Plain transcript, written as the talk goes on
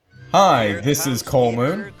Hi, this is Cole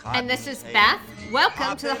Moon, And this is Beth.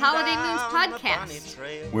 Welcome to the Holiday Moons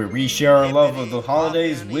podcast, where we share our love of the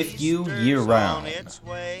holidays with you year-round.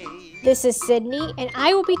 This is Sydney, and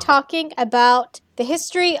I will be talking about the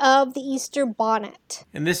history of the Easter bonnet.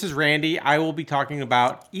 And this is Randy. I will be talking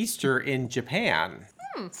about Easter in Japan.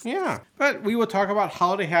 Yeah, but we will talk about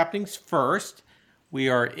holiday happenings first. We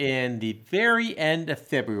are in the very end of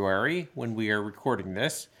February when we are recording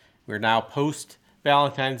this. We're now post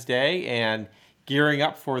Valentine's Day and gearing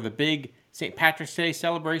up for the big St. Patrick's Day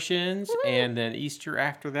celebrations and then Easter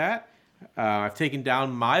after that. I've taken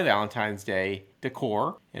down my Valentine's Day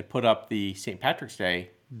decor and put up the St. Patrick's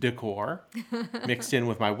Day decor mixed in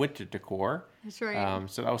with my winter decor. That's right.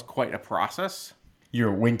 So that was quite a process.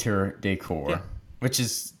 Your winter decor, Yeah. which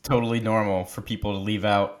is totally normal for people to leave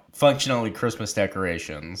out functionally Christmas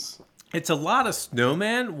decorations. It's a lot of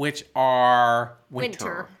snowmen, which are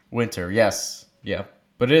winter. Winter, yes. Yeah.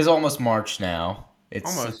 But it is almost March now.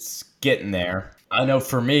 Almost. It's getting there. I know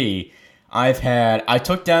for me, I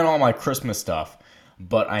took down all my Christmas stuff,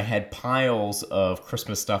 but I had piles of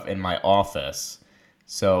Christmas stuff in my office.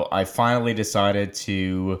 So I finally decided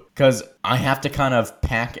to, because I have to kind of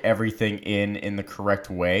pack everything in the correct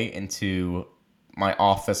way into my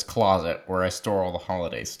office closet where I store all the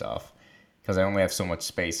holiday stuff, because I only have so much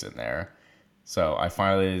space in there. So I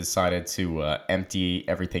finally decided to empty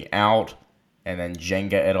everything out and then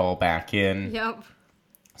Jenga it all back in. Yep.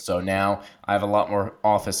 So now I have a lot more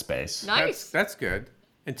office space. Nice. That's good.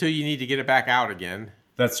 Until you need to get it back out again.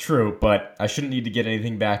 That's true, but I shouldn't need to get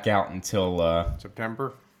anything back out until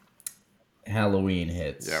September. Halloween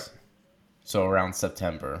hits. Yep. So around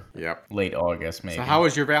September. Yep. Late August, maybe. So how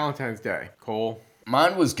was your Valentine's Day, Cole?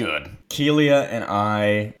 Mine was good. Kelia and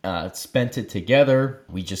I spent it together.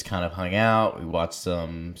 We just kind of hung out. We watched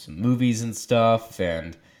some movies and stuff,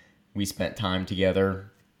 and we spent time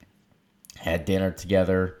together. Had dinner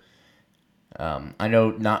together. I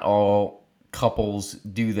know not all couples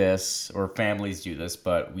do this or families do this,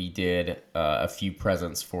 but we did a few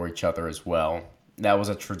presents for each other as well. That was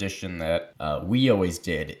a tradition that we always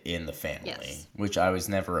did in the family, Yes. which I was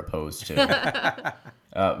never opposed to.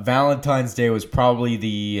 Valentine's Day was probably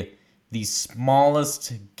the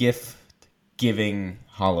smallest gift-giving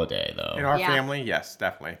holiday, though. In our Yeah. family, yes,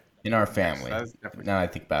 definitely. In our family. That is definitely- Now that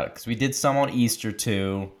I think about it. Because we did some on Easter,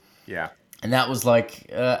 too. Yeah. And that was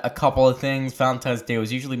like a couple of things. Valentine's Day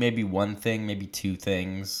was usually maybe one thing, maybe two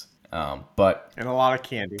things. But And a lot of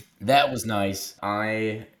candy. that was nice.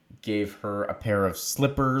 I gave her a pair of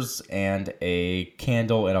slippers and a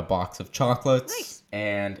candle and a box of chocolates. Nice.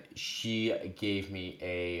 And she gave me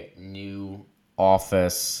a new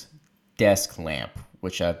office desk lamp,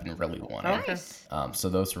 which I've been really wanting. Okay. Nice. So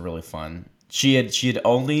those were really fun. She had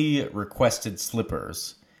only requested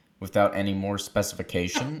slippers without any more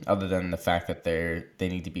specification other than the fact that they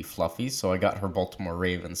need to be fluffy. So I got her Baltimore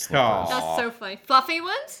Ravens slippers. Aw. That's so funny. Fluffy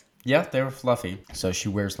ones? Yeah, they were fluffy. So she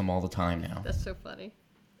wears them all the time now. That's so funny.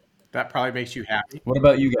 That probably makes you happy. What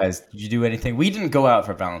about you guys? Did you do anything? We didn't go out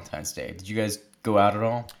for Valentine's Day. Did you guys go out at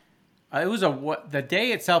all? It was the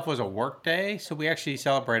day itself was a work day, so we actually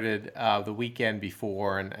celebrated the weekend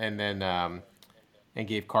before, and then and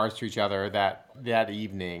gave cards to each other that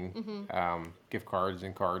evening. Gift cards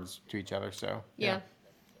and cards to each other. So Yeah.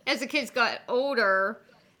 As the kids got older,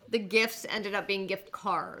 the gifts ended up being gift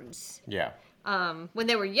cards. yeah. When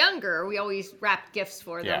they were younger, we always wrapped gifts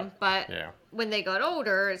for them. Yeah. But Yeah. when they got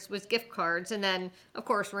older, it was gift cards. And then, of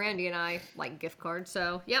course, Randy and I like gift cards.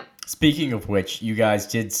 So, yep. Speaking of which, you guys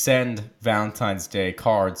did send Valentine's Day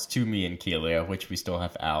cards to me and Kelia, which we still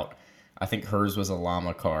have out. I think hers was a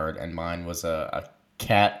llama card, and mine was a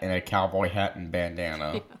cat in a cowboy hat and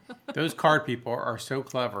bandana. Those card people are so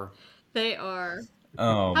clever. They are.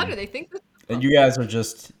 How do they think this? And you guys are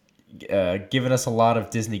just giving us a lot of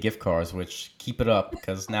Disney gift cards, which keep it up,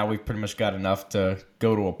 because now we've pretty much got enough to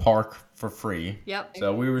go to a park for free. Yep.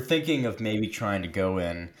 So we were thinking of maybe trying to go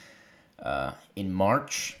in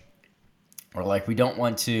March. Or like we don't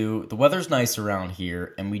want to, the weather's nice around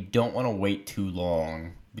here, and we don't want to wait too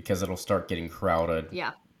long because it'll start getting crowded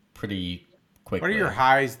Yeah. pretty quickly. What are your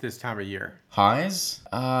highs this time of year? highs?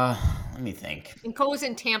 Let me think. And Cole's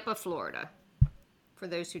in Tampa, Florida. For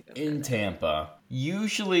those who don't know. In Tampa,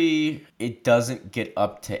 usually it doesn't get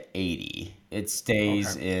up to 80. It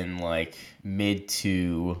stays in like mid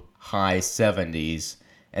to high 70s,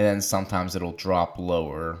 and then sometimes it'll drop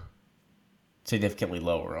lower, significantly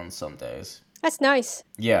lower on some days. That's nice.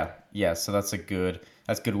 Yeah, so that's good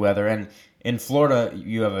weather. And in Florida,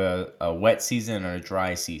 you have a wet season and a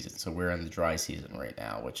dry season. So we're in the dry season right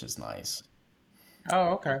now, which is nice.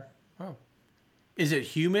 Oh, okay. Oh. Is it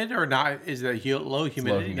humid or not? Is it low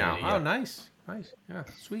humidity now? humidity, yeah. Oh, nice. Nice. Yeah,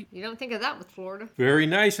 sweet. You don't think of that with Florida. Very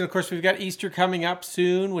nice. And of course, we've got Easter coming up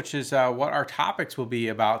soon, which is what our topics will be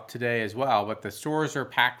about today as well. But the stores are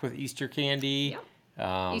packed with Easter candy,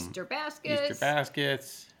 Easter baskets. Easter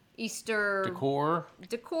baskets, Easter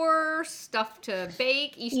decor, stuff to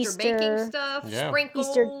bake, Easter Easter- baking stuff, Yeah. sprinkles.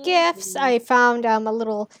 Easter gifts. I found a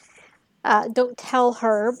little. Don't tell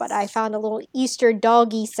her, but I found a little Easter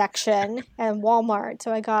doggy section at Walmart.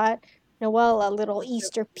 So I got Noelle a little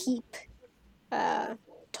Easter peep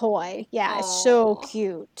toy. Yeah, it's so Aw.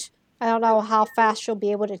 cute. I don't know how fast she'll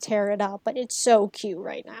be able to tear it up, but it's so cute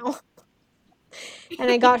right now. And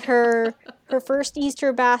I got her first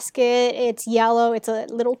Easter basket. It's yellow. It's a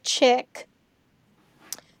little chick.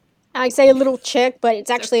 I say a little chick, but it's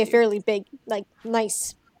actually a fairly big, like,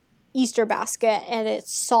 nice Easter basket, and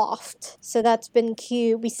it's soft. So that's been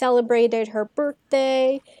cute. We celebrated her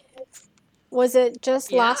birthday. Was it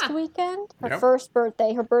just last Yeah. weekend? Her Yep. first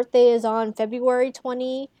birthday. Her birthday is on February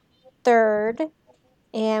 23rd.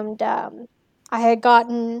 And I had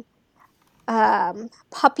gotten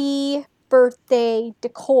puppy birthday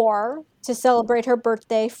decor to celebrate her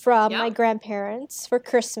birthday from my Yep. grandparents for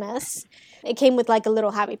Christmas. It came with like a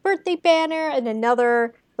little happy birthday banner and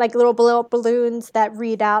another like little balloons that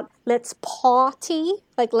read out "Let's Party,"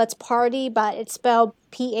 like "Let's Party," but it's spelled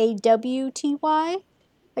Pawty,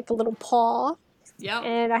 like a little paw. Yep.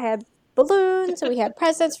 And I had balloons, and we had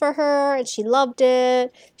presents for her, and she loved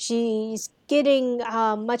it. She's getting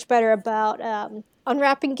much better about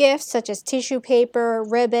unwrapping gifts, such as tissue paper,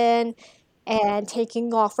 ribbon, and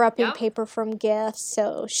taking off wrapping Yep. paper from gifts.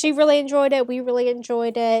 So she really enjoyed it. We really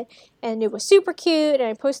enjoyed it. And it was super cute. And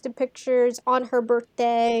I posted pictures on her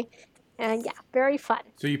birthday. And yeah, very fun.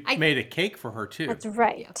 So you I- made a cake for her too. That's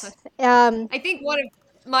right. I think one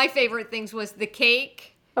of my favorite things was the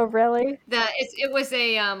cake. Oh, really? It was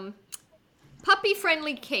a puppy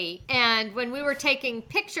friendly cake, and when we were taking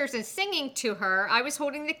pictures and singing to her, I was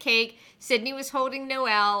holding the cake, Sydney was holding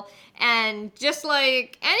Noelle, and just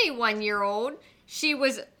like any 1-year-old, she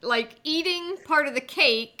was like eating part of the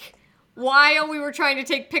cake while we were trying to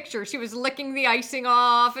take pictures. She was licking the icing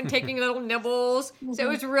off and taking little nibbles. So it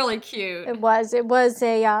was really cute. It was. It was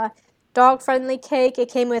a dog-friendly cake. It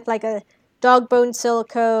came with like a dog bone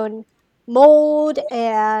silicone mold,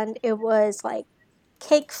 and it was like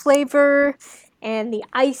cake flavor, and the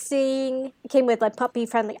icing. It came with like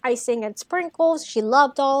puppy-friendly icing and sprinkles. She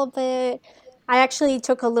loved all of it. I actually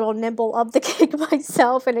took a little nibble of the cake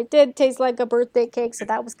myself, and it did taste like a birthday cake, so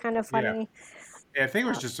that was kind of funny. Yeah, I think it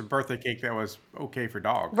was just a birthday cake that was okay for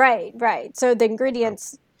dogs. Right, right. So the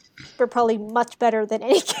ingredients were probably much better than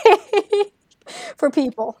any cake for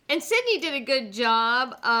people. And Sydney did a good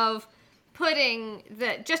job of putting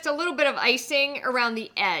just a little bit of icing around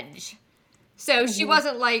the edge. So she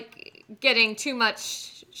wasn't like getting too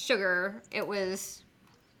much sugar. It was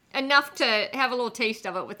enough to have a little taste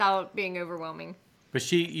of it without being overwhelming.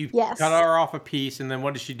 But you Yes. cut her off a piece, and then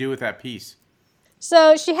what did she do with that piece?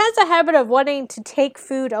 So she has a habit of wanting to take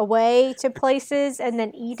food away to places and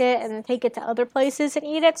then eat it and then take it to other places and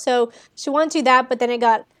eat it. So she wanted to do that, but then it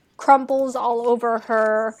got crumbles all over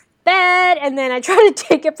her bed, and then I tried to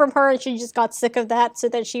take it from her and she just got sick of that. So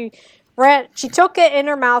then she took it in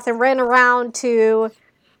her mouth and ran around to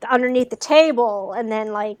underneath the table and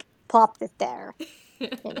then like plopped it there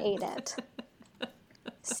and ate it.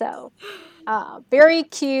 So very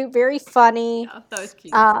cute, very funny. Yeah, that was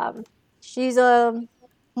cute. She's a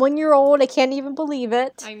 1-year-old. I can't even believe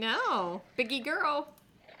it. I know. Biggie girl.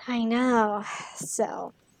 I know.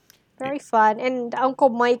 So, very fun. And Uncle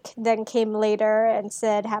Mike then came later and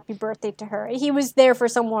said happy birthday to her. He was there for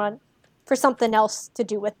something else to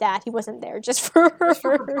do with that. He wasn't there just for her.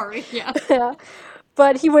 For her party, yeah. Yeah.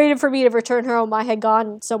 But he waited for me to return her home. I had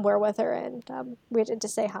gone somewhere with her and waited to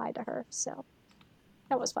say hi to her. So,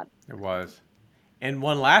 that was fun. It was. And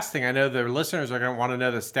one last thing, I know the listeners are going to want to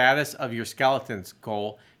know the status of your skeletons,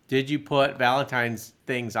 Cole. Did you put Valentine's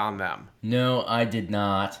things on them? No, I did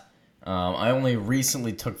not. I only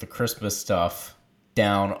recently took the Christmas stuff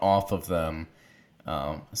down off of them.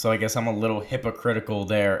 So I guess I'm a little hypocritical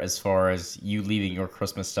there as far as you leaving your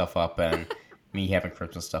Christmas stuff up and me having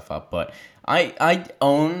Christmas stuff up. But I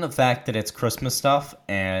own the fact that it's Christmas stuff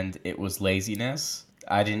and it was laziness.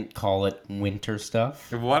 I didn't call it winter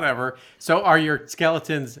stuff. Whatever. So are your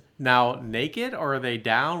skeletons now naked or are they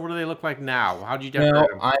down? What do they look like now? How do you decorate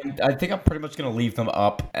No, them? I think I'm pretty much going to leave them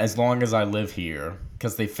up as long as I live here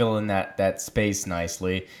because they fill in that space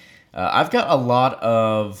nicely. I've got a lot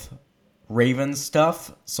of Raven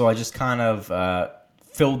stuff, so I just kind of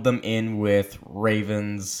filled them in with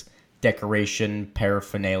Raven's decoration,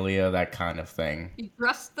 paraphernalia, that kind of thing. You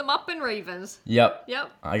dressed them up in ravens. Yep.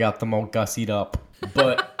 Yep. I got them all gussied up.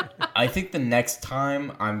 But I think the next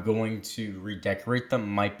time I'm going to redecorate them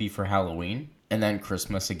might be for Halloween and then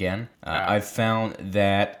Christmas again. I've found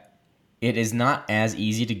that it is not as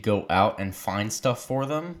easy to go out and find stuff for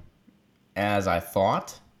them as I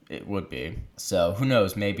thought it would be. So who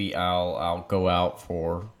knows? Maybe I'll go out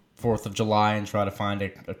for 4th of July and try to find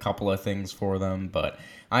a couple of things for them. But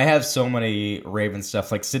I have so many Raven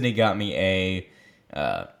stuff. Like Sydney got me a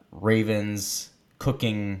Ravens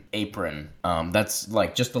cooking apron. That's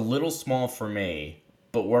like just a little small for me,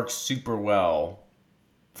 but works super well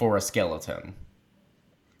for a skeleton.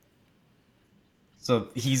 So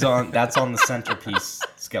that's on the centerpiece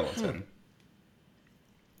skeleton.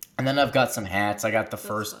 And then I've got some hats. I got the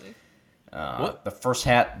first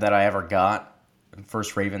hat that I ever got. The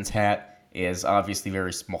first Ravens hat is obviously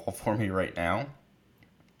very small for me right now,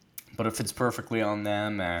 but it fits perfectly on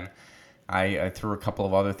them. And I threw a couple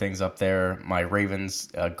of other things up there. My Ravens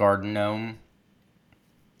garden gnome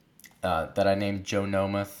that I named Joe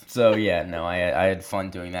Nometh. So yeah, no, I had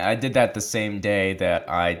fun doing that. I did that the same day that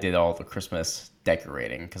I did all the Christmas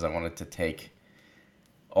decorating because I wanted to take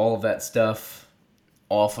all of that stuff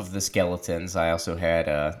off of the skeletons. I also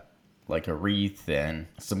had like a wreath and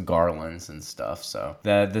some garlands and stuff. So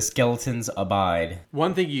the skeletons abide.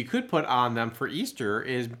 One thing you could put on them for Easter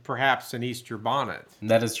is perhaps an Easter bonnet.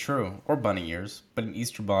 That is true. Or bunny ears. But an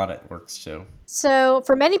Easter bonnet works too. So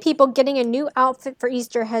for many people, getting a new outfit for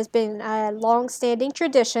Easter has been a long-standing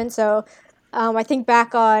tradition. So I think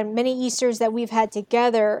back on many Easters that we've had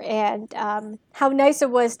together and how nice it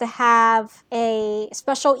was to have a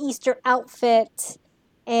special Easter outfit.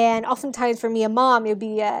 And oftentimes for me and Mom, it would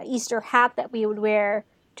be an Easter hat that we would wear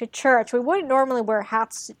to church. We wouldn't normally wear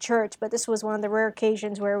hats to church, but this was one of the rare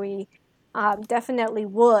occasions where we definitely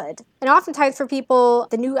would. And oftentimes for people,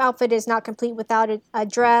 the new outfit is not complete without a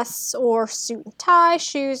dress or suit and tie,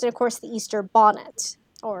 shoes, and of course the Easter bonnet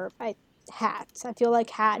or a hat. I feel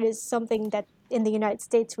like hat is something that in the United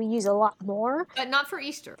States we use a lot more. But not for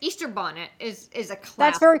Easter. Easter bonnet is a classic.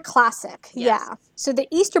 That's very classic, Yes. yeah. So the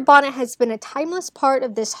Easter bonnet has been a timeless part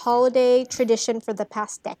of this holiday tradition for the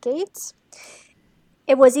past decades.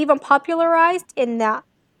 It was even popularized in the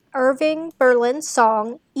Irving Berlin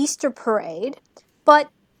song Easter Parade. But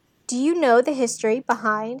do you know the history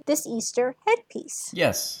behind this Easter headpiece?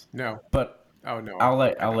 Yes. No. But Oh, no. I'll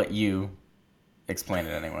let you explain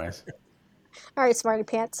it anyways. All right, smarty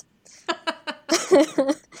pants.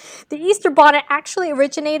 The Easter bonnet actually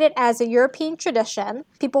originated as a European tradition.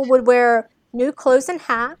 People would wear new clothes and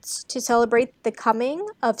hats to celebrate the coming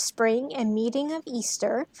of spring and meeting of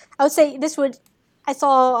Easter. I would say I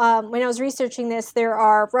saw when I was researching this, there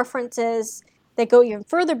are references that go even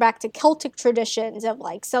further back to Celtic traditions of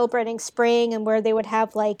like celebrating spring and where they would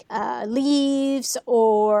have like leaves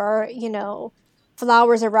or,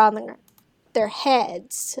 flowers around their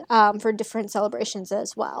heads for different celebrations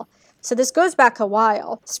as well. So this goes back a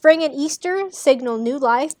while. Spring and Easter signal new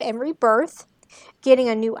life and rebirth. Getting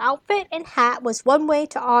a new outfit and hat was one way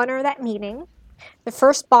to honor that meaning. The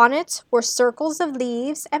first bonnets were circles of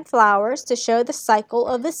leaves and flowers to show the cycle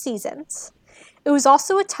of the seasons. It was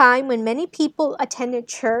also a time when many people attended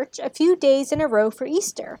church a few days in a row for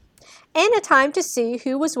Easter, and a time to see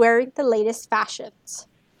who was wearing the latest fashions.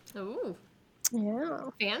 Ooh, Yeah.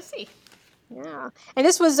 fancy. Yeah, and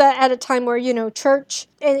this was at a time where church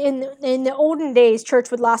in the olden days,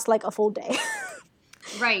 church would last like a full day.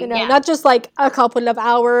 Right, yeah. Not just like a couple of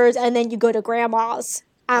hours, and then you go to grandma's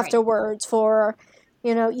afterwards for,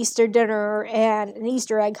 Easter dinner and an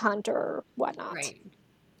Easter egg hunt or whatnot. Right.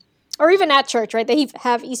 Or even at church, right? They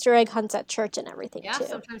have Easter egg hunts at church and everything Yeah, too.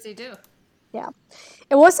 sometimes they do. Yeah.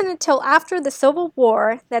 It wasn't until after the Civil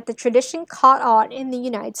War that the tradition caught on in the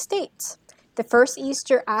United States. The first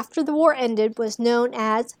Easter after the war ended was known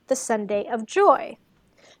as the Sunday of Joy.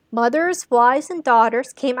 Mothers, wives, and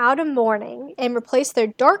daughters came out in mourning and replaced their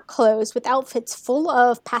dark clothes with outfits full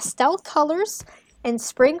of pastel colors and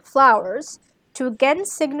spring flowers to again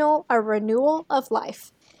signal a renewal of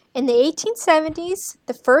life. In the 1870s,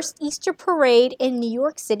 the first Easter parade in New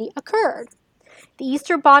York City occurred. The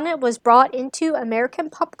Easter bonnet was brought into American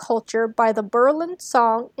pop culture by the Berlin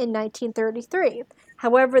song in 1933.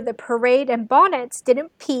 However, the parade and bonnets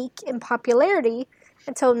didn't peak in popularity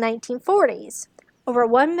until the 1940s. Over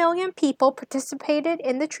 1 million people participated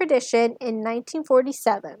in the tradition in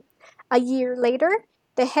 1947. A year later,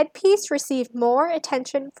 the headpiece received more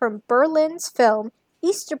attention from Berlin's film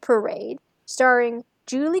Easter Parade, starring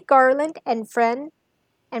Julie Garland and Fred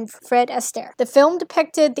Astaire. The film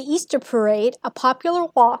depicted the Easter Parade, a popular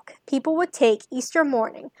walk people would take Easter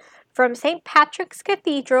morning from St. Patrick's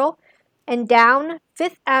Cathedral and down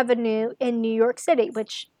Fifth Avenue in New York City,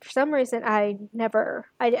 which for some reason I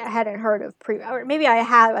hadn't heard of or maybe I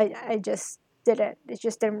have, I just didn't, it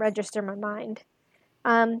just didn't register in my mind.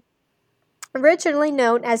 Originally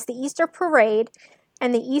known as the Easter Parade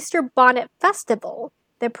and the Easter Bonnet Festival,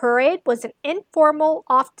 the parade was an informal,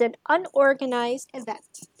 often unorganized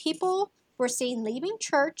event. People were seen leaving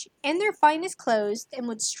church in their finest clothes and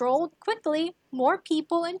would stroll quickly. More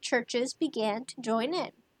people and churches began to join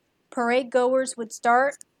in. Parade goers would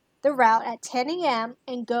start the route at 10 a.m.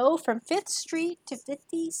 and go from 5th Street to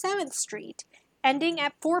 57th Street, ending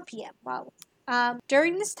at 4 p.m.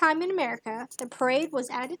 During this time in America, the parade was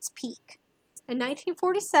at its peak. In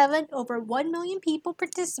 1947, over 1 million people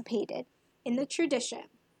participated in the tradition.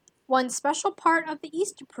 One special part of the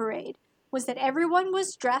Easter parade was that everyone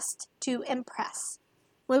was dressed to impress.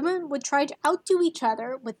 Women would try to outdo each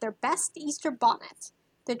other with their best Easter bonnets.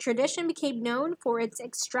 The tradition became known for its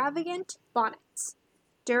extravagant bonnets.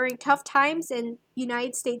 During tough times in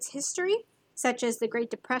United States history, such as the Great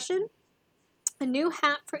Depression, a new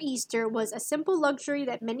hat for Easter was a simple luxury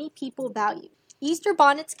that many people valued. Easter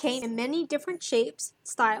bonnets came in many different shapes,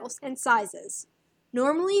 styles, and sizes.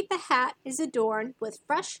 Normally, the hat is adorned with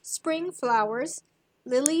fresh spring flowers.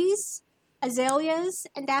 Lilies, azaleas,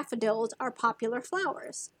 and daffodils are popular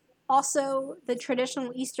flowers. Also, the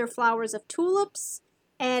traditional Easter flowers of tulips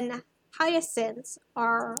and hyacinths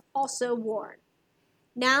are also worn.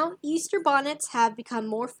 Now, Easter bonnets have become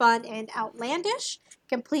more fun and outlandish,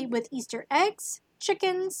 complete with Easter eggs,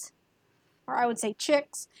 chickens, or I would say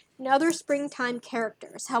chicks, and other springtime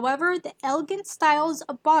characters. However, the elegant styles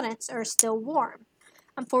of bonnets are still worn.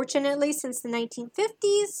 Unfortunately, since the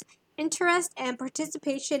 1950s, interest and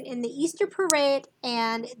participation in the Easter Parade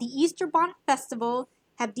and the Easter Bonnet Festival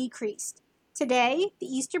have decreased. Today, the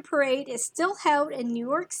Easter Parade is still held in New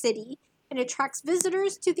York City and attracts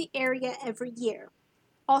visitors to the area every year.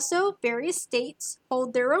 Also, various states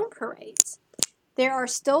hold their own parades. There are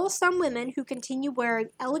still some women who continue wearing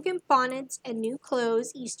elegant bonnets and new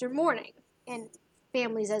clothes Easter morning, and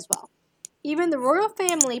families as well. Even the royal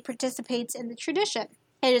family participates in the tradition.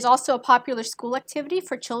 It is also a popular school activity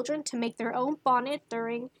for children to make their own bonnet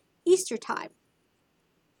during Easter time.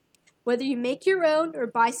 Whether you make your own or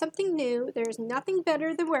buy something new, there is nothing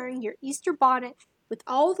better than wearing your Easter bonnet with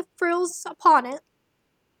all the frills upon it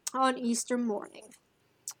on Easter morning.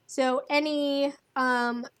 So, any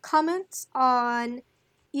comments on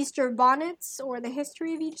Easter bonnets or the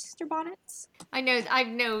history of Easter bonnets? I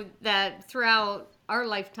know that throughout our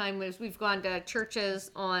lifetime, as we've gone to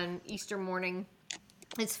churches on Easter morning,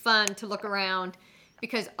 it's fun to look around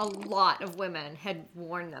because a lot of women had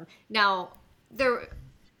worn them. Now, there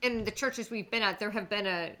in the churches we've been at, there have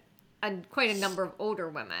been quite a number of older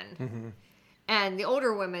women. Mm-hmm. And the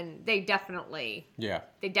older women, they definitely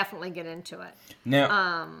get into it.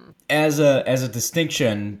 Now, as a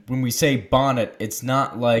distinction, when we say bonnet, it's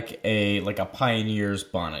not like a pioneer's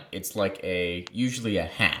bonnet. It's usually a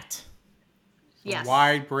hat. Yes. A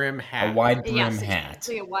wide brim hat. A wide brim hat. It's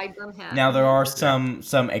a wide brim hat. Now there are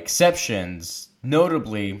some exceptions,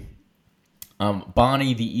 notably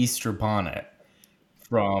Bonnie the Easter Bonnet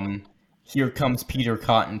from Here Comes Peter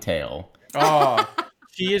Cottontail. Oh,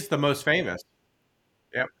 she is the most famous.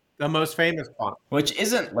 Yep, the most famous bonnet. Which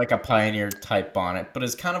isn't like a pioneer type bonnet, but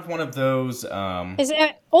is kind of one of those. It's an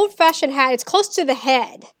old-fashioned hat. It's close to the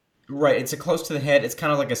head. Right, it's close to the head. It's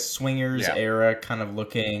kind of like a swingers era kind of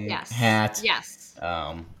looking hat. Yes.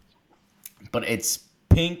 But it's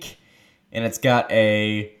pink, and it's got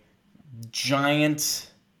a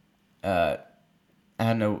giant, I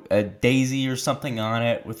don't know, a daisy or something on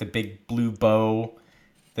it with a big blue bow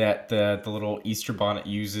that the little Easter bonnet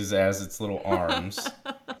uses as its little arms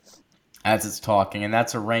as it's talking. And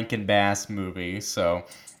that's a Rankin Bass movie, so...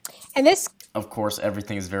 And this... Of course,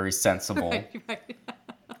 everything is very sensible. Right.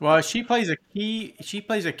 Well, she plays a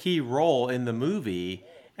key role in the movie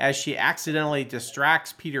as she accidentally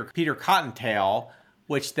distracts Peter Cottontail,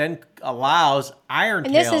 which then allows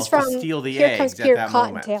Irontail to steal the eggs at that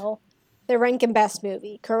moment. Cottontail, the Rankin Bass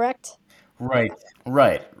movie, correct? Right.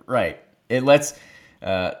 It lets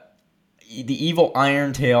the evil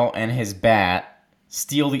Irontail and his bat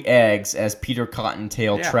steal the eggs as Peter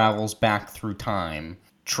Cottontail travels back through time,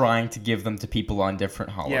 trying to give them to people on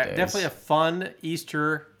different holidays. Yeah, definitely a fun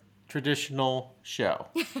Easter traditional show.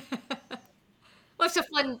 Well, it's a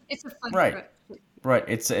fun right. trip. Right.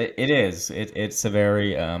 It's a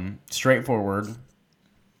very straightforward,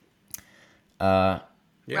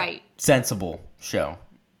 right, sensible show.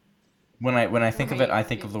 When I think of it, I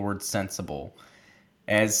think of the word sensible.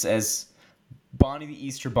 As Bonnie the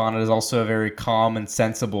Easter Bonnet is also a very calm and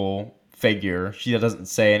sensible figure. She doesn't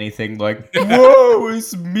say anything like, "Whoa,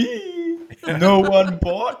 it's me. No one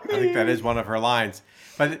bought me." I think that is one of her lines.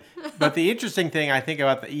 But the interesting thing I think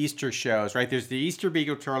about the Easter shows, right? There's the Easter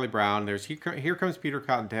Beagle Charlie Brown. There's Here Comes Peter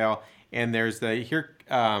Cottontail, and there's the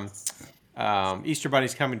Easter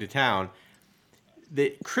Bunny's Coming to Town.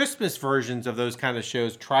 The Christmas versions of those kind of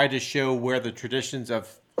shows try to show where the traditions of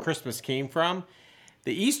Christmas came from.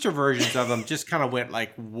 The Easter versions of them just kind of went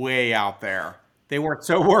like way out there. They weren't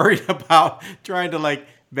so worried about trying to like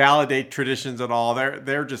validate traditions at all.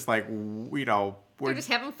 They're just like, They're just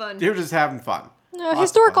having fun. They're just having fun. No, Lots of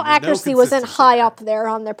historical fun. There's no accuracy wasn't consistency high there. up there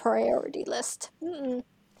on their priority list.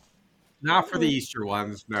 Not for the Easter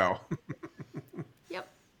ones, no. Yep.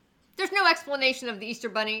 There's no explanation of the Easter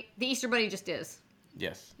Bunny. The Easter Bunny just is.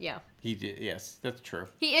 Yes, Yeah. he did. Yes, that's true.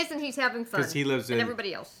 He is, and he's having fun. 'Cause he lives and in-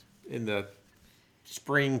 everybody else. In the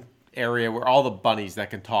spring area where all the bunnies that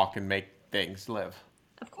can talk and make things live.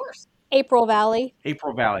 Of course. April Valley.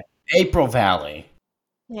 April Valley. April Valley.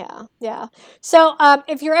 Yeah. So,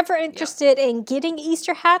 if you're ever interested in getting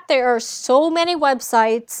Easter hat, there are so many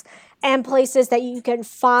websites and places that you can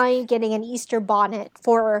find getting an Easter bonnet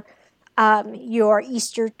for your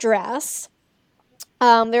Easter dress.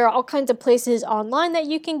 There are all kinds of places online that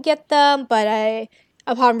you can get them, but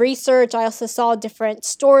upon research, I also saw different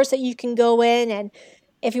stores that you can go in, and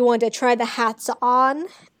if you want to try the hats on,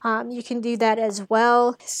 you can do that as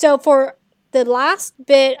well. So for the last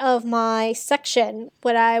bit of my section,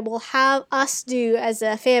 what I will have us do as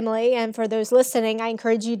a family, and for those listening, I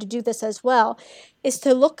encourage you to do this as well, is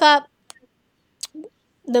to look up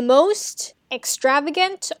the most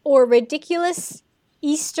extravagant or ridiculous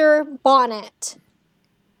Easter bonnet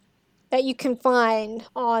that you can find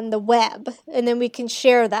on the web, and then we can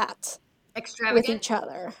share that with Extravagant. each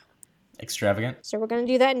other. Extravagant. So we're going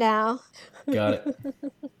to do that now. Got it.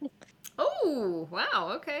 Oh,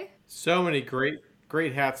 wow. Okay. So many great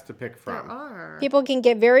hats to pick There from. are. People can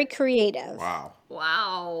get very creative. Wow.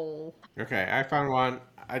 Wow. Okay, I found one.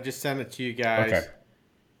 I just sent it to you guys. Okay.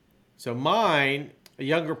 So mine, a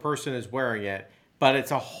younger person is wearing it, but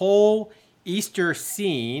it's a whole Easter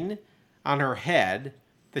scene on her head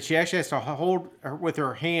that she actually has to hold with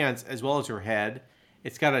her hands as well as her head.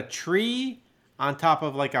 It's got a tree on top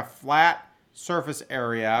of like a flat surface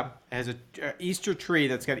area. It has a Easter tree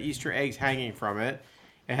that's got Easter eggs hanging from it.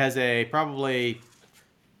 It has a probably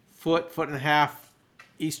foot and a half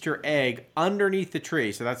Easter egg underneath the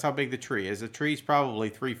tree. So that's how big the tree is. The tree's probably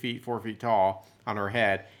 3 feet, 4 feet tall on her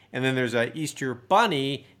head. And then there's a Easter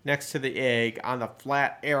bunny next to the egg on the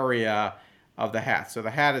flat area of the hat. So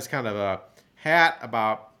the hat is kind of a hat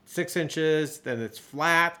about 6 inches. Then it's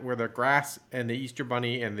flat where the grass and the Easter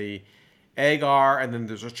bunny and the egg are. And then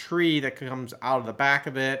there's a tree that comes out of the back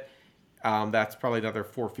of it. That's probably another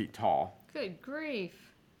 4 feet tall. Good grief.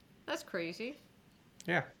 That's crazy.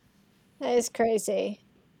 Yeah. That is crazy.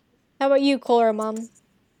 How about you, Cora, Mom?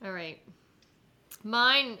 All right.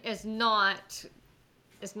 Mine is not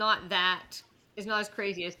as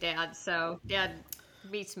crazy as Dad's, so Dad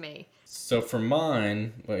beats me. So for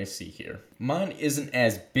mine, let me see here. Mine isn't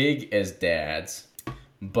as big as Dad's,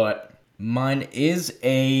 but mine is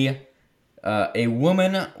a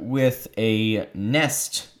woman with a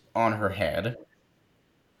nest on her head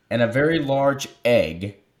and a very large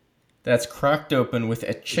egg that's cracked open with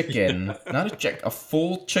a chicken, a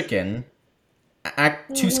full chicken,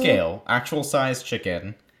 to scale, actual size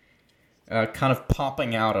chicken, kind of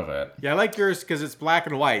popping out of it. Yeah, I like yours because it's black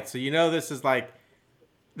and white. So you know this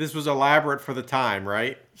was elaborate for the time,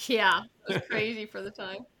 right? Yeah, it was crazy for the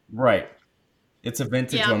time. Right. It's a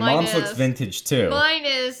vintage Yeah, one. mine Mom's looks is. vintage too. Mine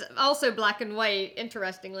is also black and white,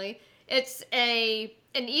 interestingly. It's an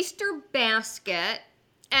Easter basket,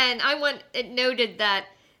 and I want it noted that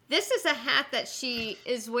this is a hat that she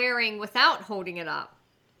is wearing without holding it up.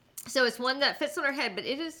 So it's one that fits on her head, but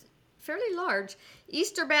it is fairly large.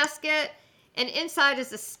 Easter basket, and inside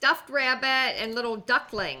is a stuffed rabbit and little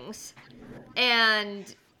ducklings.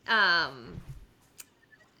 And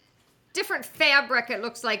different fabric, it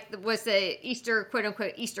looks like was the Easter, quote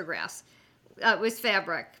unquote, Easter grass. Was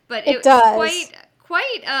fabric. But It it's does.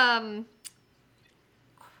 quite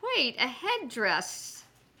a headdress.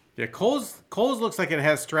 Yeah, Cole's looks like it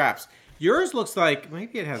has straps. Yours looks like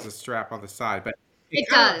maybe it has a strap on the side, but It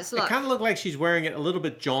kinda- does, It look. kind of looked like she's wearing it a little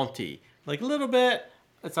bit jaunty, like a little bit.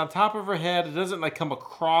 It's on top of her head. It doesn't like come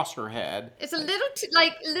across her head. It's a little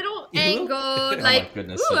little Little? angled, Oh my like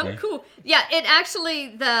goodness, ooh, Sydney. I'm cool. Yeah, it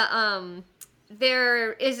actually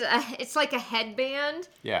there is it's like a headband.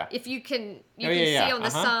 Yeah. If you can Oh, yeah, see yeah. on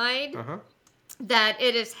the side Uh-huh. that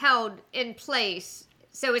it is held in place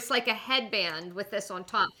So it's like a headband with this on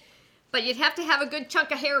top. But you'd have to have a good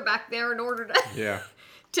chunk of hair back there in order to Yeah.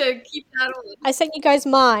 to keep that on. I sent you guys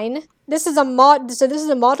mine. This is a this is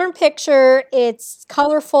a modern picture. It's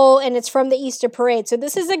colorful and it's from the Easter parade. So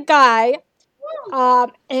this is a guy,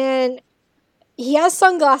 and he has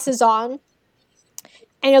sunglasses on,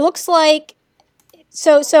 and it looks like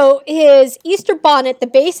so his Easter bonnet. The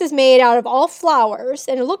base is made out of all flowers,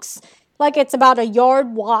 and it looks like it's about a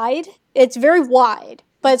yard wide. It's very wide,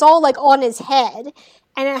 but it's all like on his head.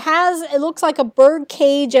 And it looks like a bird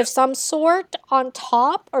cage of some sort on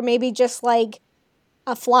top, or maybe just like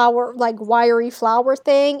a flower, like wiry flower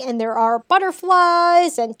thing. And there are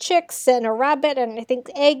butterflies and chicks and a rabbit and I think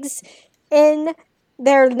eggs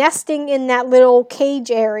they're nesting in that little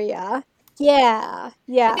cage area. Yeah, I think it's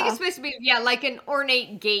yeah. supposed to be like an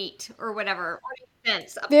ornate gate or whatever, ornate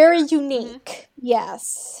fence up Very there. unique.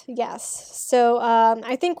 Yes, yes. So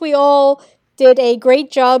I think we all did a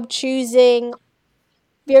great job choosing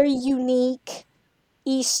very unique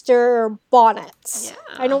Easter bonnets.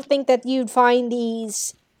 I Yeah. don't think that you'd find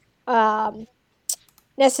these um,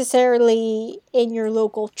 necessarily in your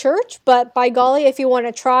local church, but by golly, if you want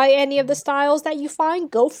to try any of the styles that you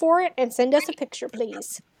find, go for it and send us a picture,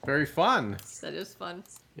 please. Very fun. That is fun.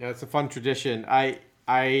 Yeah, it's a fun tradition. I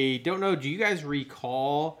don't know. Do you guys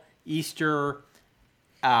recall Easter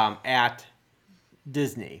at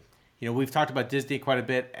Disney? You know, we've talked about Disney quite a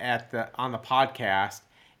bit on the podcast,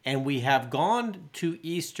 and we have gone to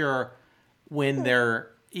Easter when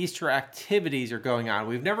their Easter activities are going on.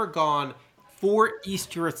 We've never gone for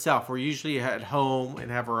Easter itself. We're usually at home and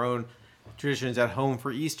have our own traditions at home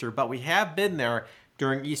for Easter, but we have been there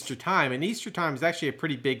during Easter time, and Easter time is actually a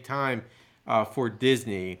pretty big time for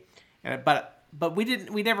Disney. But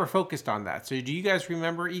we never focused on that. So do you guys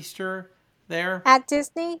remember Easter there? At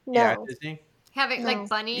Disney? Yeah, at No. Disney. Having No. like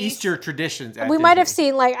bunnies. Easter traditions at We might have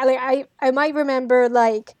Disney. seen I might remember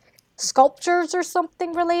like sculptures or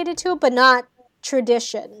something related to it, but not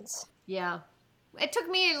traditions. Yeah. It took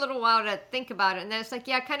me a little while to think about it. And then it's like,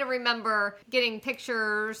 yeah, I kind of remember getting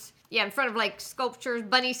pictures, in front of like sculptures,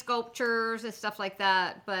 bunny sculptures and stuff like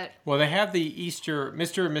that. But Well, they have the Easter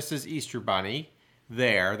Mr. and Mrs. Easter Bunny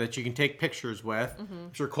there that you can take pictures with.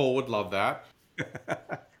 I'm sure Cole would love that.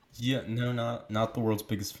 Yeah, no, not the world's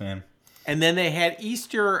biggest fan. And then they had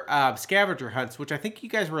Easter scavenger hunts, which I think you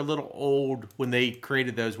guys were a little old when they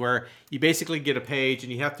created those, where you basically get a page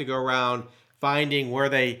and you have to go around finding where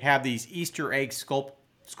they have these Easter egg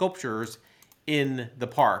sculptures in the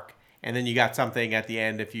park. And then you got something at the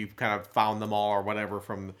end if you kind of found them all or whatever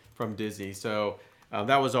from Disney. So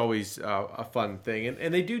that was always a fun thing.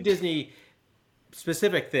 And they do Disney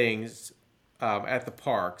specific things at the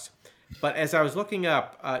parks. But as I was looking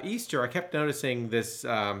up Easter, I kept noticing this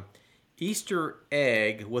Easter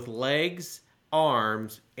egg with legs,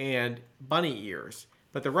 arms, and bunny ears.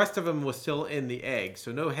 But the rest of them was still in the egg.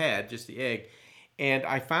 So no head, just the egg. And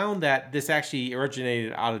I found that this actually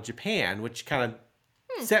originated out of Japan, which kind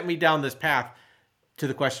of set me down this path to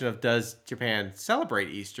the question of, does Japan celebrate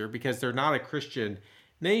Easter? Because they're not a Christian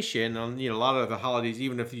nation. On a lot of the holidays,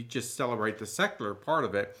 even if you just celebrate the secular part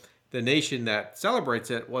of it, the nation that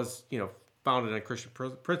celebrates it was founded on Christian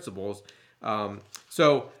principles.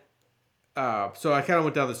 So I kind of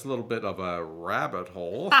went down this little bit of a rabbit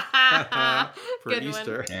hole for Good one.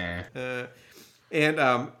 Easter.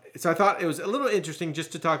 Eh. So I thought it was a little interesting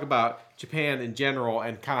just to talk about Japan in general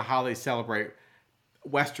and kind of how they celebrate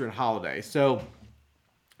Western holidays. So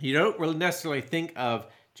you don't really necessarily think of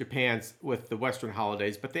Japan's with the Western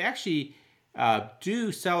holidays, but they actually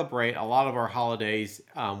do celebrate a lot of our holidays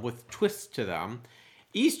with twists to them.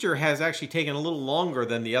 Easter has actually taken a little longer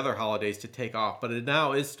than the other holidays to take off, but it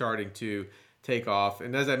now is starting to take off.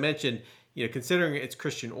 And as I mentioned, considering its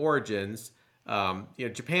Christian origins,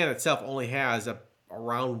 Japan itself only has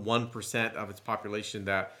around 1% of its population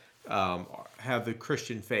that have the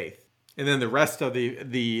Christian faith, and then the rest of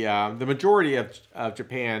the majority of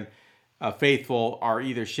Japan faithful are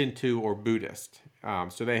either Shinto or Buddhist.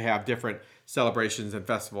 So they have different celebrations and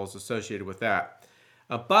festivals associated with that.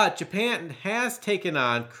 But Japan has taken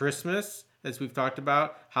on Christmas, as we've talked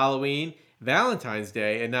about, Halloween, Valentine's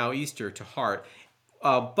Day, and now Easter to heart.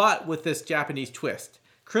 But with this Japanese twist.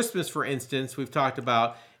 Christmas, for instance, we've talked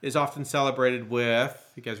about, is often celebrated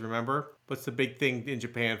with, you guys remember? What's the big thing in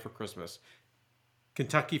Japan for Christmas?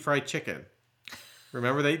 Kentucky Fried Chicken.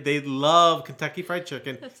 Remember, they love Kentucky Fried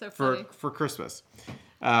Chicken That's so funny. for Christmas.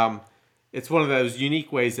 It's one of those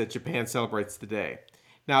unique ways that Japan celebrates the day.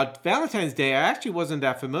 Now, Valentine's Day, I actually wasn't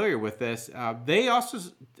that familiar with this. They also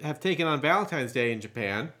have taken on Valentine's Day in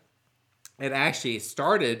Japan. It actually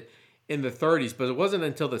started in the 30s, but it wasn't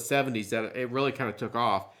until the 70s that it really kind of took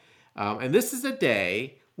off. And this is a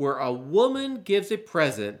day where a woman gives a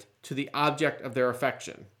present to the object of their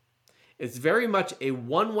affection. It's very much a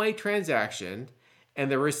one-way transaction,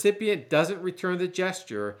 and the recipient doesn't return the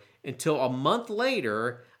gesture until a month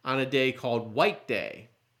later on a day called White Day.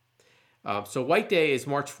 So White Day is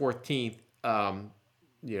March 14th,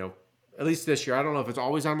 at least this year. I don't know if it's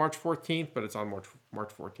always on March 14th, but it's on March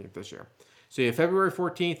 14th this year. So you have February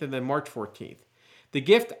 14th and then March 14th. The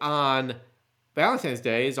gift on Valentine's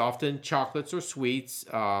Day is often chocolates or sweets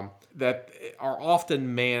that are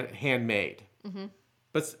often handmade. Mm-hmm.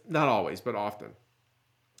 But not always, but often.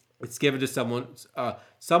 It's given to someone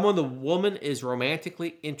the woman is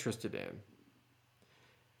romantically interested in.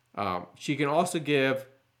 She can also give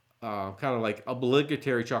kind of like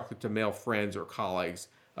obligatory chocolate to male friends or colleagues,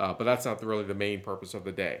 but that's not really the main purpose of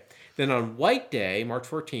the day. Then on White Day, March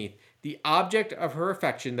 14th, the object of her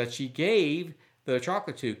affection that she gave the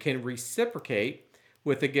chocolate to can reciprocate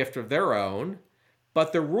with a gift of their own,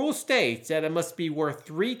 but the rule states that it must be worth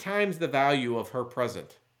 3 times the value of her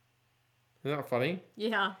present. Isn't that funny?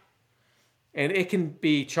 Yeah. And it can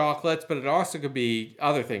be chocolates, but it also could be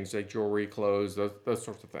other things like jewelry, clothes, those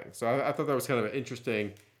sorts of things. So I thought that was kind of an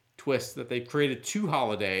interesting twist that they created 2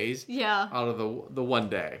 holidays out of the one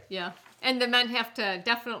day. Yeah. And the men have to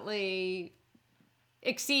definitely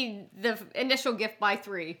exceed the initial gift by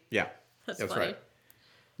 3. Yeah. That's funny. Right.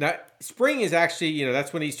 Now, spring is actually,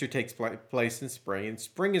 that's when Easter takes place in spring. And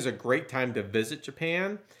spring is a great time to visit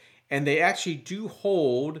Japan. And they actually do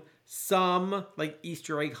hold some, like,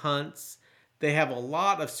 Easter egg hunts. They have a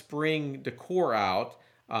lot of spring decor out.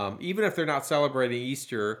 Even if they're not celebrating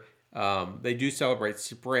Easter, they do celebrate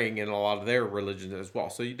spring in a lot of their religions as well.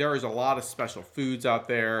 So there is a lot of special foods out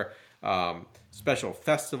there, special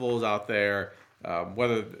festivals out there.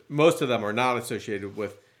 Whether most of them are not associated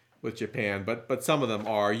with Japan, but some of them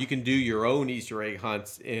are. You can do your own Easter egg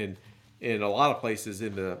hunts in a lot of places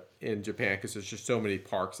in Japan because there's just so many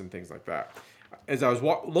parks and things like that. As I was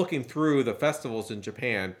looking through the festivals in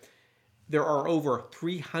Japan, there are over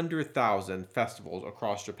 300,000 festivals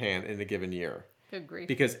across Japan in a given year. Good grief.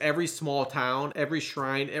 Because every small town, every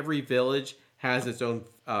shrine, every village has its own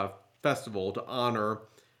festival to honor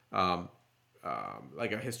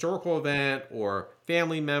like a historical event or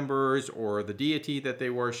family members or the deity that they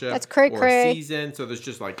worship. That's cray-cray. Or a season. So there's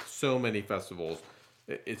just like so many festivals.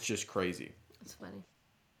 It's just crazy. That's funny.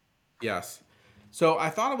 Yes. So I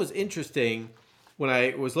thought it was interesting when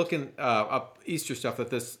I was looking up Easter stuff that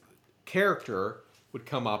this character would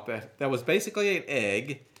come up that was basically an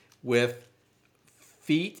egg with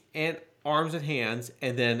feet and arms and hands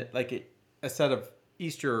and then like a set of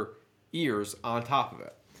Easter ears on top of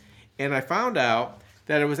it. And I found out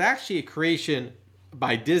that it was actually a creation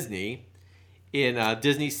by Disney in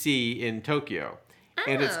Disney Sea in Tokyo. Oh.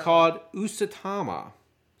 And it's called Usatama.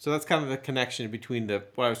 So that's kind of the connection between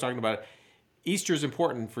what I was talking about. Easter is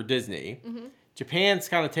important for Disney. Mm-hmm. Japan's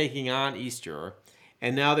kind of taking on Easter.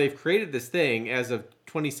 And now they've created this thing as of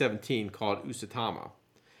 2017 called Usatama.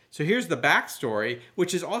 So here's the backstory,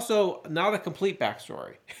 which is also not a complete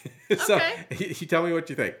backstory. So you tell me what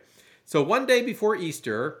you think. So one day before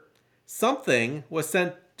Easter, something was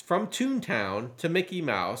sent from Toontown to Mickey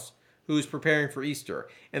Mouse, who's preparing for Easter.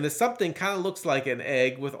 And the something kind of looks like an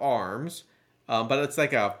egg with arms, but it's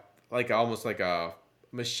almost like a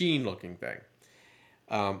machine-looking thing.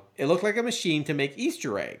 It looked like a machine to make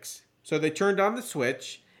Easter eggs. So they turned on the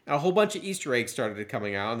switch, and a whole bunch of Easter eggs started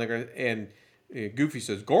coming out. And Goofy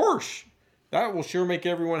says, "Gosh, that will sure make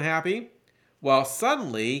everyone happy." Well,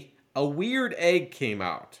 suddenly a weird egg came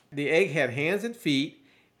out. The egg had hands and feet,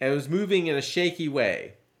 and it was moving in a shaky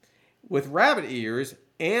way, with rabbit ears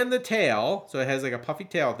and the tail. So it has like a puffy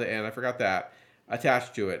tail at the end. I forgot that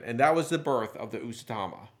attached to it, and that was the birth of the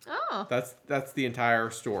Usatama. Oh, that's the entire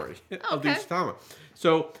story of the Usatama.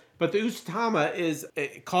 So. But the Usatama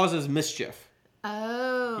it causes mischief.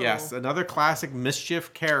 Oh. Yes, another classic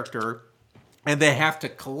mischief character. And they have to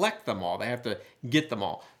collect them all. They have to get them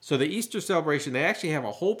all. So the Easter celebration, they actually have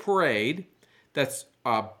a whole parade that's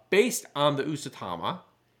based on the Usatama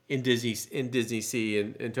in Disney Sea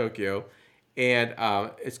in Tokyo. And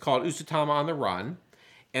it's called Usatama on the Run.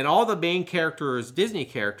 And all the main characters, Disney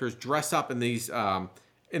characters, dress up in these...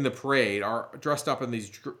 in the parade are dressed up in these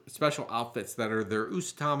special outfits that are their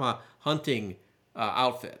Usatama hunting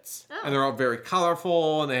outfits. Oh. And they're all very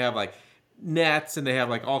colorful, and they have like nets, and they have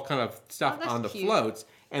like all kind of stuff on the floats.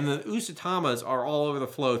 And the Usatamas are all over the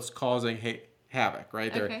floats causing havoc,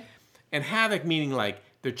 right? And havoc meaning like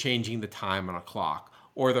they're changing the time on a clock,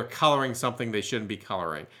 or they're coloring something they shouldn't be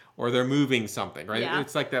coloring, or they're moving something, right? Yeah.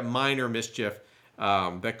 It's like that minor mischief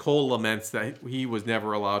that Cole laments that he was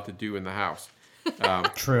never allowed to do in the house.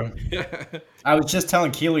 True. I was just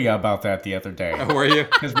telling Keelia about that the other day. Were you?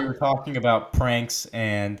 Because we were talking about pranks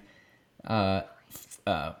and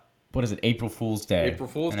what is it, April Fool's Day. April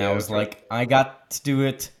Fool's and Day, I was that's right. like, I got to do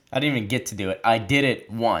it. I didn't even get to do it. I did it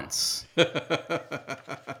once. Never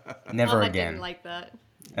Mama again. didn't like that.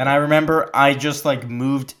 And I remember I just like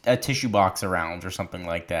moved a tissue box around or something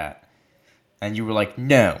like that. And you were like,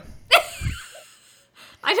 no.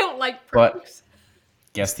 I don't like But pranks.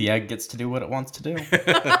 guess the egg gets to do what it wants to do.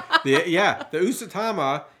 The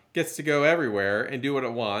Usatama gets to go everywhere and do what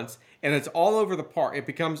it wants, and it's all over the park. It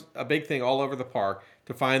becomes a big thing all over the park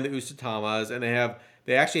to find the Usatamas, and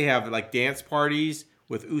they actually have like dance parties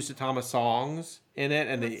with Usatama songs in it,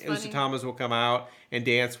 and That's the funny. Usatamas will come out and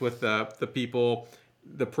dance with the people.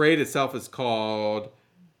 The parade itself is called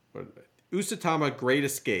Usatama Great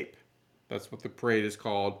Escape. That's what the parade is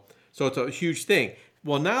called. So it's a huge thing.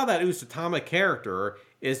 Well, now that Usatama character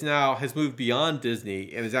has moved beyond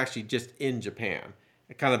Disney and is actually just in Japan,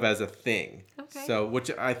 kind of as a thing. Okay. So, which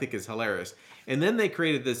I think is hilarious. And then they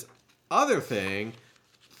created this other thing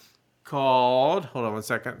called, hold on one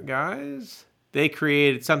second, guys. They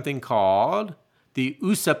created something called the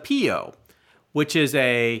Usapio, which is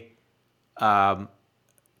a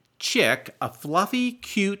chick, a fluffy,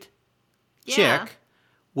 cute Yeah. chick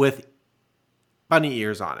with bunny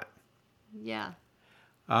ears on it. Yeah.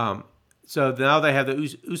 So now they have the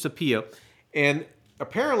Usapio. And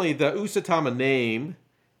apparently the Usatama name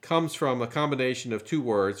comes from a combination of two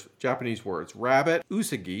words, Japanese words, rabbit,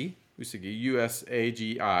 usagi,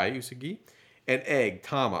 U-S-A-G-I, usagi, and egg,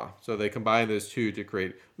 tama. So they combine those two to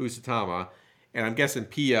create Usatama. And I'm guessing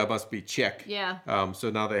Pia must be chick. Yeah. So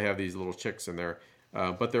now they have these little chicks in there.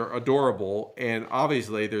 But they're adorable. And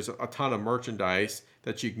obviously there's a ton of merchandise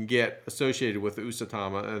that you can get associated with the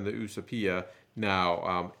Usatama and the Usapia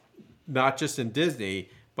now, not just in Disney,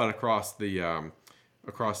 but across the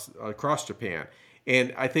across Japan.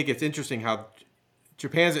 And I think it's interesting how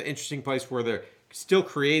Japan's an interesting place where they're still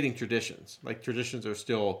creating traditions. Like traditions are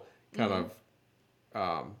still kind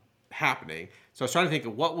of happening. So I was trying to think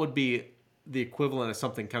of what would be the equivalent of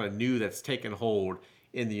something kind of new that's taken hold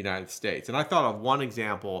in the United States. And I thought of one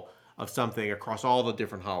example of something across all the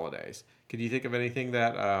different holidays. Could you think of anything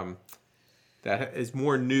that that is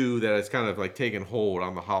more new, that has kind of like taken hold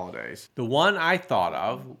on the holidays? The one I thought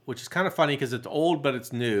of, which is kind of funny because it's old but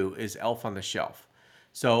it's new, is Elf on the Shelf.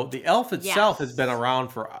 So the elf itself has been around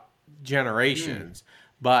for generations,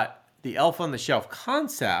 but the Elf on the Shelf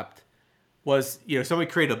concept was,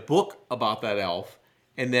 somebody created a book about that elf,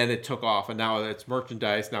 and then it took off, and now it's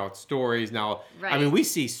merchandise, now it's stories, now... Right. I mean, we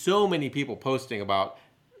see so many people posting about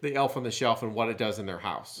the Elf on the Shelf and what it does in their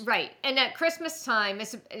house. Right. And at Christmas time,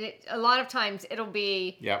 a lot of times it'll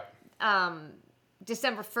be Yep.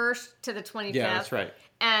 December 1st to the 25th. Yeah, that's right.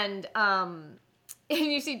 And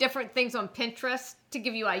you see different things on Pinterest to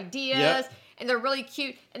give you ideas. Yep. And they're really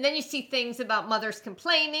cute. And then you see things about mothers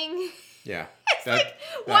complaining. Yeah. It's like,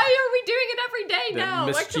 why are we doing it every day the now?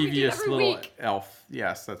 Why can't we do it mischievous every little week? elf.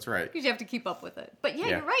 Yes, that's right. Because you have to keep up with it. But yeah,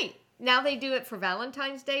 Yeah. you're right. Now they do it for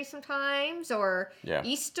Valentine's Day sometimes, or Yeah.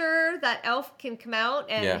 Easter. That elf can come out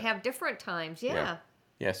and Yeah. have different times. Yeah.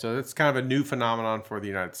 Yeah, so that's kind of a new phenomenon for the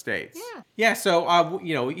United States. Yeah. Yeah, so,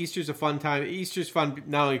 Easter's a fun time. Easter's fun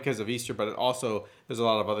not only because of Easter, but it also there's a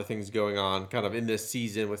lot of other things going on kind of in this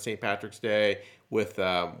season with St. Patrick's Day. With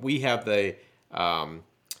we have the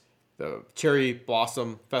Cherry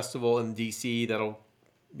Blossom Festival in D.C. that'll,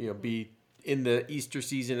 be in the Easter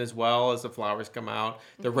season as well as the flowers come out.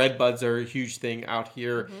 The red buds are a huge thing out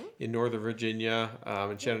here in Northern Virginia,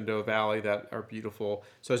 in Shenandoah Valley, that are beautiful.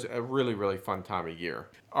 So it's a really, really fun time of year.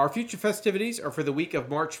 Our future festivities are for the week of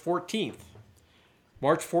March 14th.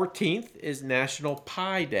 March 14th is National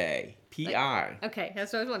Pie Day, P-I. Okay,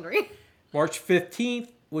 that's what I was wondering. March 15th,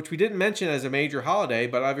 which we didn't mention as a major holiday,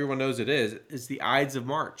 but everyone knows it is the Ides of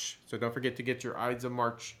March. So don't forget to get your Ides of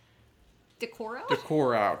March Decoro?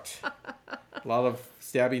 decor out. A lot of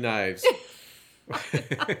stabby knives.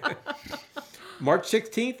 March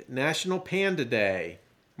 16th, National Panda Day.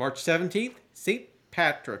 March 17th, St.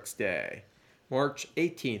 Patrick's Day. March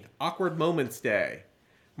 18th, Awkward Moments Day.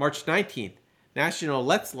 March 19th, National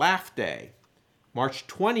Let's Laugh Day. March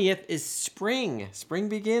 20th is spring. Spring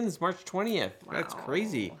begins March 20th. That's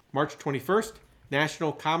crazy. March 21st,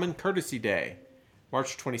 National Common Courtesy Day.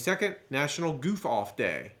 March 22nd, National Goof Off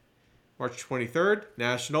Day. March 23rd,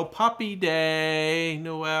 National Puppy Day.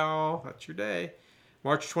 Noel, that's your day.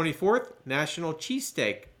 March 24th, National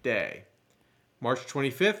Cheesesteak Day. March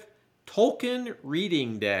 25th, Tolkien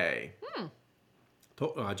Reading Day.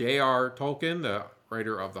 J.R. Tolkien, the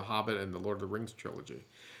writer of The Hobbit and the Lord of the Rings trilogy.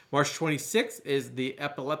 March 26th is the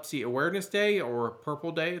Epilepsy Awareness Day, or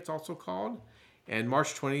Purple Day it's also called. And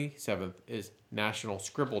March 27th is National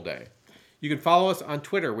Scribble Day. You can follow us on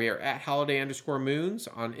Twitter. We are at holiday_moons.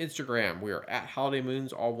 On Instagram, we are at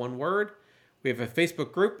holidaymoons, all one word. We have a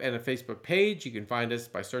Facebook group and a Facebook page. You can find us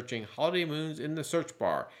by searching Holiday Moons in the search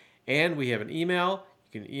bar. And we have an email.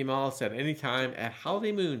 You can email us at any time at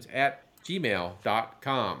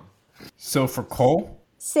holidaymoons@gmail.com. So for Cole,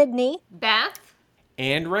 Sydney. Beth?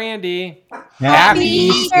 And Randy. Happy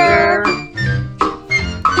Easter!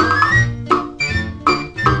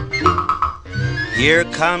 Here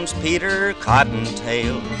comes Peter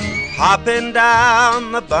Cottontail, hopping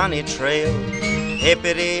down the bunny trail.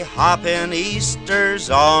 Hippity hopping, Easter's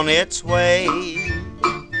on its way,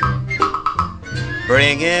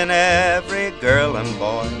 bringing every girl and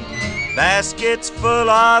boy baskets full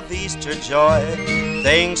of Easter joy,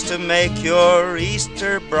 things to make your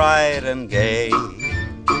Easter bright and gay.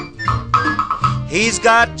 He's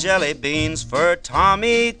got jelly beans for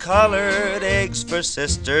Tommy, colored eggs for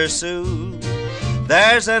Sister Sue.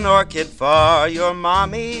 There's an orchid for your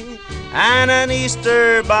mommy and an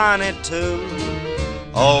Easter bonnet too.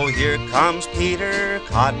 Oh, here comes Peter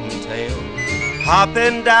Cottontail,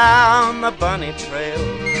 hopping down the bunny trail.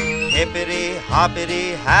 Hippity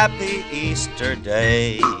hoppity, happy Easter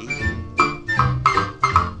day.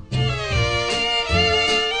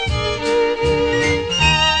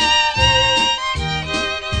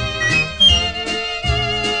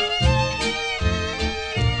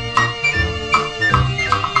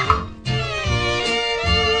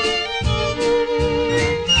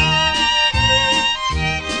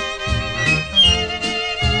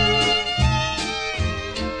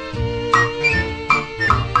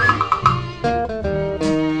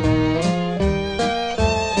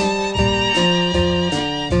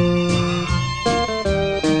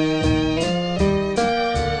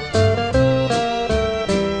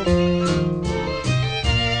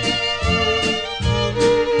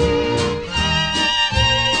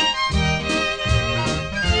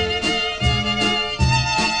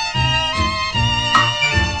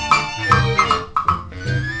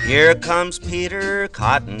 Here comes Peter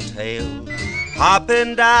Cottontail,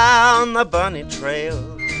 hopping down the bunny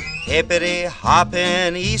trail. Hippity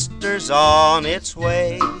hopping, Easter's on its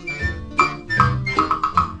way.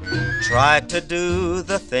 Try to do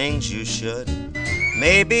the things you should.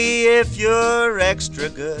 Maybe if you're extra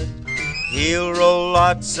good, he'll roll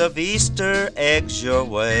lots of Easter eggs your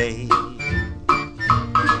way.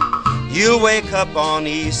 You wake up on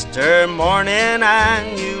Easter morning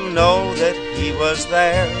and you know that he was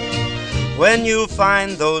there. When you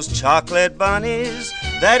find those chocolate bunnies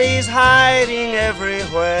that he's hiding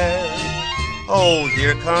everywhere. Oh,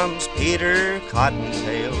 here comes Peter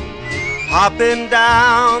Cottontail, hopping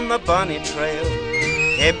down the bunny trail.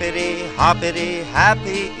 Hippity hoppity,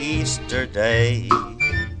 happy Easter day.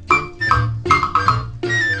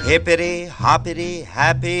 Hippity hoppity,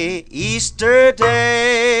 happy Easter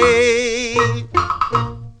day.